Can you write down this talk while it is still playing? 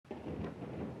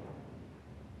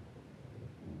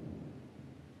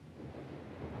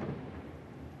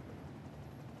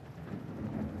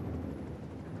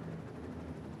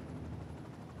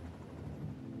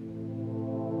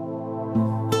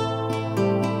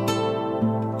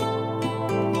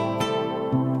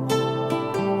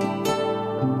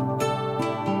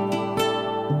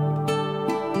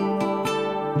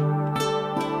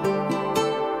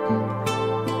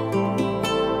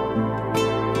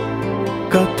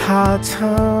कथा छ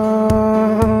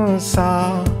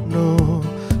सानो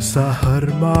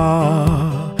सहरमा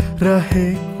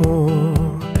रहेको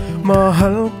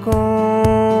महलको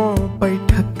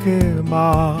बैठकमा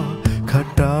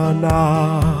घटना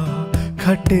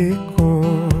घटेको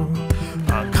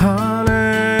आँखाले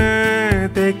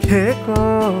देखेको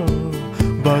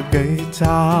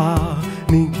बगैँचा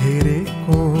नि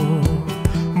घेरेको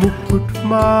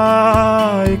मुकुटमा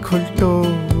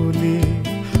खुल्टोली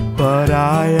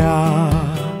पराया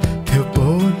थियो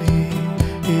बोली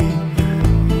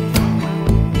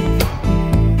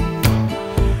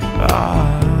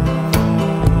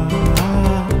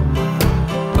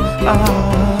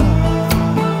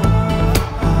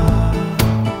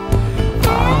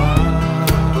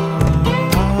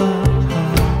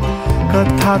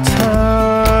कथा छ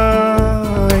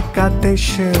एका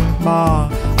देशमा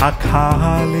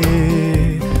आँखाले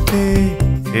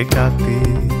देखेका ती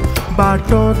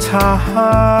बाटो छ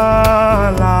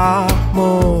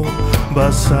लामो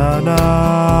बसन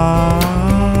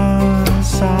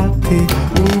साथी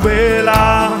उबेला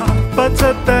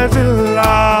पचहत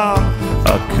जिल्ला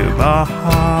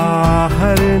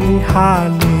अखबार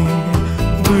निहाले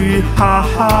दुई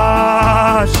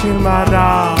हाशिमा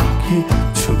राखी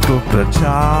छुटो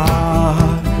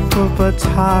प्रचारको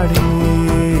पछाडि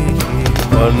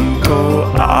मनको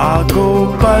आगो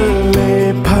बल्ने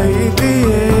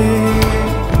भइदिए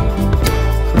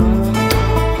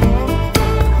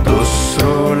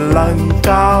दोस्रो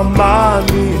लङ्कामा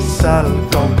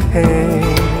निसल्काउँथे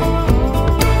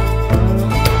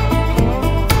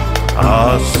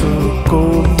आँसुको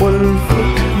मूल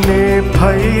फुट्ने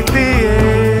भइदिए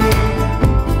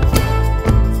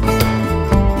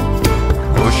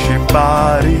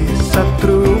बारी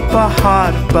शत्रु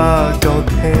पहाड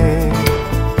बगाउँथे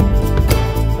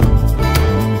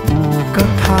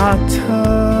कथा छ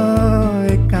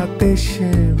एका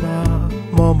देशमा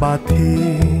म माथि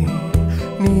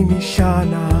नि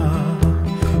निशाना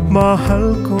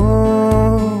महलको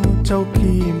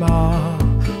चौकीमा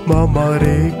म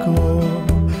मरेको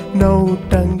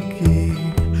नौटङ्की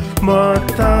म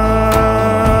त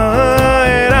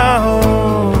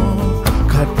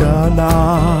घटना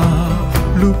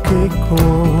लुकेको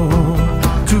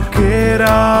झुकेर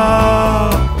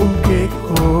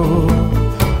उम्केको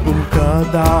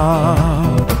उम्कदा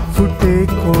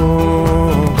फुटेको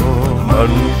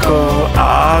मनको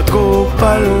आगो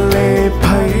बल्ने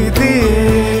भइदिए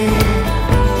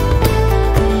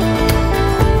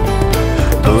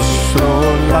दोस्रो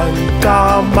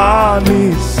लङ्कामा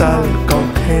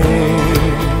निसल्काउँथे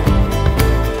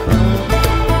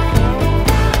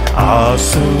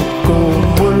आँसुको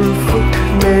मूल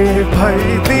फुट्ने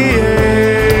भइदिए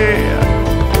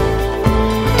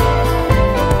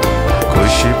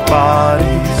खुसी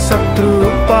पारी शत्रु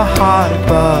पहाड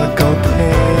बगाउँथे